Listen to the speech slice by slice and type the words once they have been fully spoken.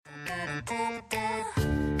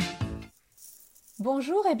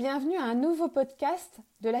Bonjour et bienvenue à un nouveau podcast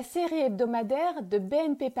de la série hebdomadaire de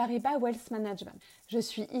BNP Paribas Wealth Management. Je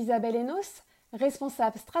suis Isabelle Enos,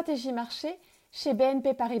 responsable stratégie marchés chez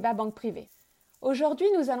BNP Paribas Banque Privée. Aujourd'hui,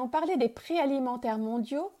 nous allons parler des prix alimentaires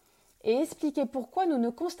mondiaux et expliquer pourquoi nous ne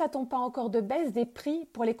constatons pas encore de baisse des prix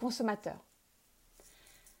pour les consommateurs.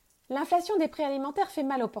 L'inflation des prix alimentaires fait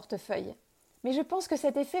mal au portefeuille, mais je pense que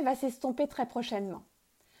cet effet va s'estomper très prochainement.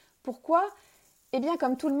 Pourquoi ? Eh bien,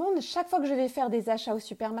 comme tout le monde, chaque fois que je vais faire des achats au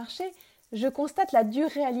supermarché, je constate la dure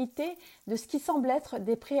réalité de ce qui semble être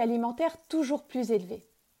des prix alimentaires toujours plus élevés.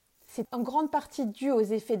 C'est en grande partie dû aux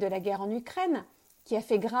effets de la guerre en Ukraine, qui a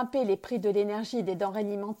fait grimper les prix de l'énergie et des denrées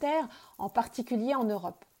alimentaires, en particulier en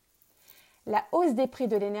Europe. La hausse des prix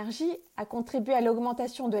de l'énergie a contribué à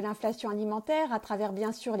l'augmentation de l'inflation alimentaire à travers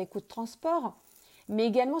bien sûr les coûts de transport, mais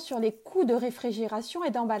également sur les coûts de réfrigération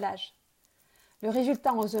et d'emballage. Le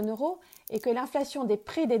résultat en zone euro est que l'inflation des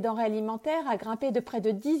prix des denrées alimentaires a grimpé de près de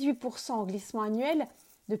 18% au glissement annuel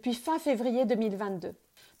depuis fin février 2022.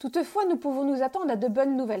 Toutefois, nous pouvons nous attendre à de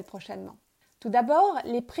bonnes nouvelles prochainement. Tout d'abord,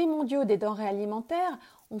 les prix mondiaux des denrées alimentaires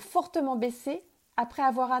ont fortement baissé après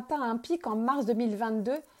avoir atteint un pic en mars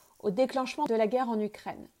 2022 au déclenchement de la guerre en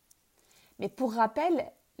Ukraine. Mais pour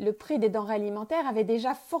rappel, le prix des denrées alimentaires avait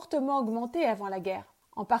déjà fortement augmenté avant la guerre,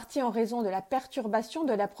 en partie en raison de la perturbation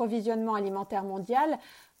de l'approvisionnement alimentaire mondial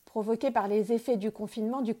provoquée par les effets du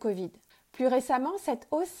confinement du Covid. Plus récemment, cette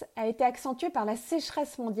hausse a été accentuée par la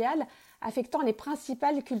sécheresse mondiale affectant les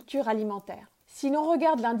principales cultures alimentaires. Si l'on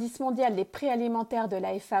regarde l'indice mondial des prix alimentaires de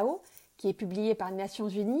la FAO, qui est publié par les Nations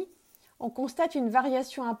Unies, on constate une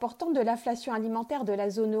variation importante de l'inflation alimentaire de la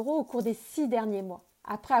zone euro au cours des 6 derniers mois.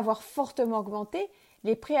 Après avoir fortement augmenté,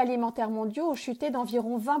 les prix alimentaires mondiaux ont chuté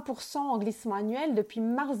d'environ 20% en glissement annuel depuis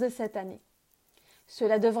mars de cette année.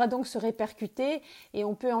 Cela devrait donc se répercuter et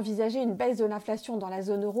on peut envisager une baisse de l'inflation dans la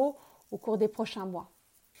zone euro au cours des prochains mois.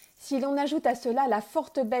 Si l'on ajoute à cela la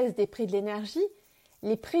forte baisse des prix de l'énergie,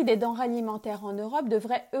 les prix des denrées alimentaires en Europe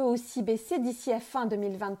devraient eux aussi baisser d'ici à fin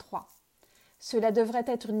 2023. Cela devrait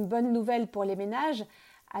être une bonne nouvelle pour les ménages,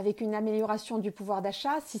 avec une amélioration du pouvoir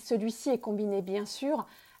d'achat si celui-ci est combiné bien sûr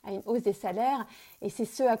à une hausse des salaires, et c'est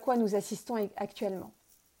ce à quoi nous assistons actuellement.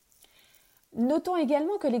 Notons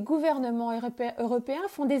également que les gouvernements européens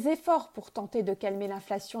font des efforts pour tenter de calmer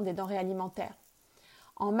l'inflation des denrées alimentaires.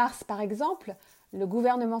 En mars, par exemple, le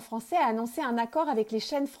gouvernement français a annoncé un accord avec les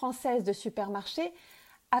chaînes françaises de supermarchés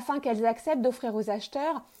afin qu'elles acceptent d'offrir aux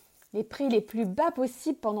acheteurs les prix les plus bas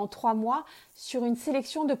possibles pendant 3 mois sur une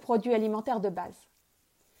sélection de produits alimentaires de base.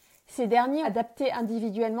 Ces derniers ont adapté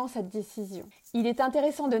individuellement cette décision. Il est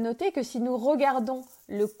intéressant de noter que si nous regardons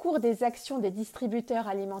le cours des actions des distributeurs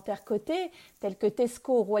alimentaires cotés, tels que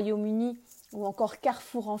Tesco au Royaume-Uni ou encore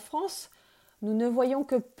Carrefour en France, nous ne voyons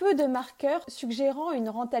que peu de marqueurs suggérant une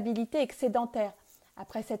rentabilité excédentaire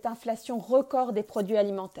après cette inflation record des produits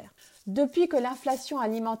alimentaires. Depuis que l'inflation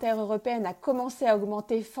alimentaire européenne a commencé à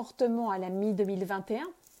augmenter fortement à la mi-2021,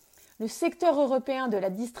 le secteur européen de la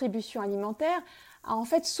distribution alimentaire a en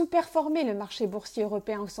fait sous-performé le marché boursier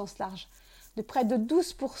européen au sens large, de près de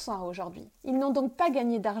 12% aujourd'hui. Ils n'ont donc pas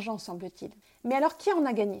gagné d'argent, semble-t-il. Mais alors qui en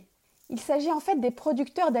a gagné ? Il s'agit en fait des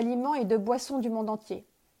producteurs d'aliments et de boissons du monde entier,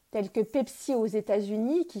 tels que Pepsi aux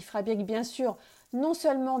États-Unis, qui fabrique bien sûr non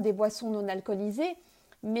seulement des boissons non alcoolisées,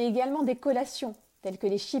 mais également des collations, telles que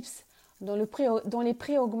les chips, dont les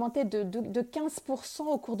prix ont augmenté de 15%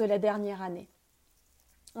 au cours de la dernière année.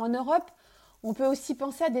 En Europe, on peut aussi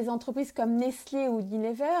penser à des entreprises comme Nestlé ou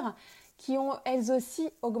Unilever qui ont elles aussi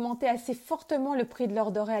augmenté assez fortement le prix de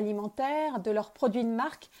leurs denrées alimentaires, de leurs produits de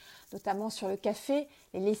marque, notamment sur le café,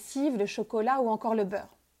 les lessives, le chocolat ou encore le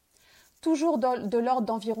beurre. Toujours de l'ordre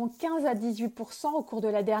d'environ 15 à 18% au cours de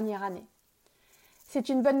la dernière année. C'est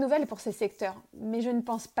une bonne nouvelle pour ces secteurs, mais je ne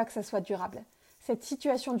pense pas que ça soit durable. Cette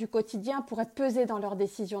situation du quotidien pourrait peser dans leurs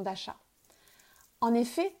décisions d'achat. En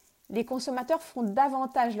effet, les consommateurs font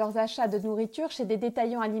davantage leurs achats de nourriture chez des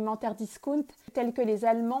détaillants alimentaires discount tels que les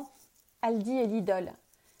Allemands Aldi et Lidl.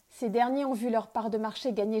 Ces derniers ont vu leur part de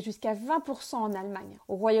marché gagner jusqu'à 20% en Allemagne.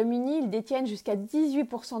 Au Royaume-Uni, ils détiennent jusqu'à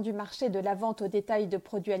 18% du marché de la vente au détail de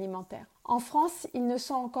produits alimentaires. En France, ils ne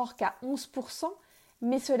sont encore qu'à 11%,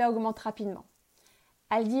 mais cela augmente rapidement.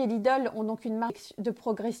 Aldi et Lidl ont donc une marge de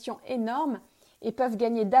progression énorme et peuvent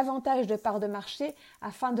gagner davantage de parts de marché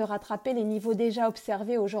afin de rattraper les niveaux déjà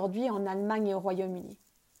observés aujourd'hui en Allemagne et au Royaume-Uni.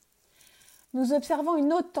 Nous observons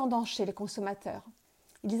une autre tendance chez les consommateurs.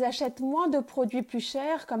 Ils achètent moins de produits plus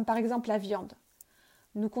chers, comme par exemple la viande.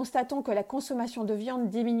 Nous constatons que la consommation de viande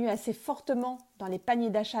diminue assez fortement dans les paniers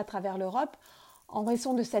d'achat à travers l'Europe en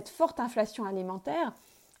raison de cette forte inflation alimentaire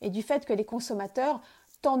et du fait que les consommateurs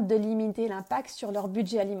tentent de limiter l'impact sur leur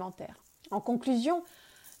budget alimentaire. En conclusion,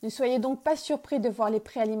 ne soyez donc pas surpris de voir les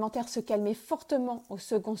prix alimentaires se calmer fortement au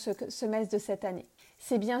second semestre de cette année.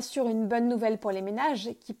 C'est bien sûr une bonne nouvelle pour les ménages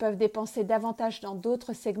qui peuvent dépenser davantage dans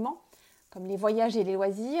d'autres segments, comme les voyages et les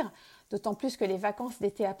loisirs, d'autant plus que les vacances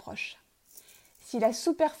d'été approchent. Si la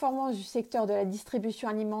sous-performance du secteur de la distribution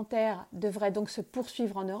alimentaire devrait donc se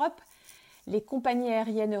poursuivre en Europe, les compagnies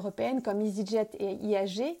aériennes européennes comme EasyJet et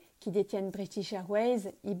IAG, qui détiennent British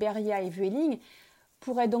Airways, Iberia et Vueling,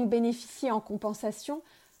 pourraient donc bénéficier en compensation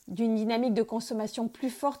d'une dynamique de consommation plus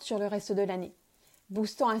forte sur le reste de l'année,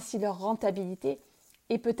 boostant ainsi leur rentabilité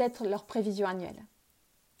et peut-être leurs prévisions annuelles.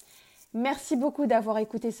 Merci beaucoup d'avoir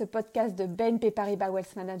écouté ce podcast de BNP Paribas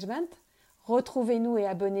Wealth Management. Retrouvez-nous et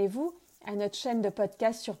abonnez-vous à notre chaîne de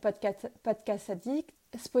podcast sur Podcast Addict,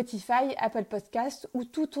 Spotify, Apple Podcasts ou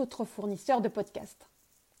tout autre fournisseur de podcasts.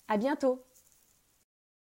 À bientôt!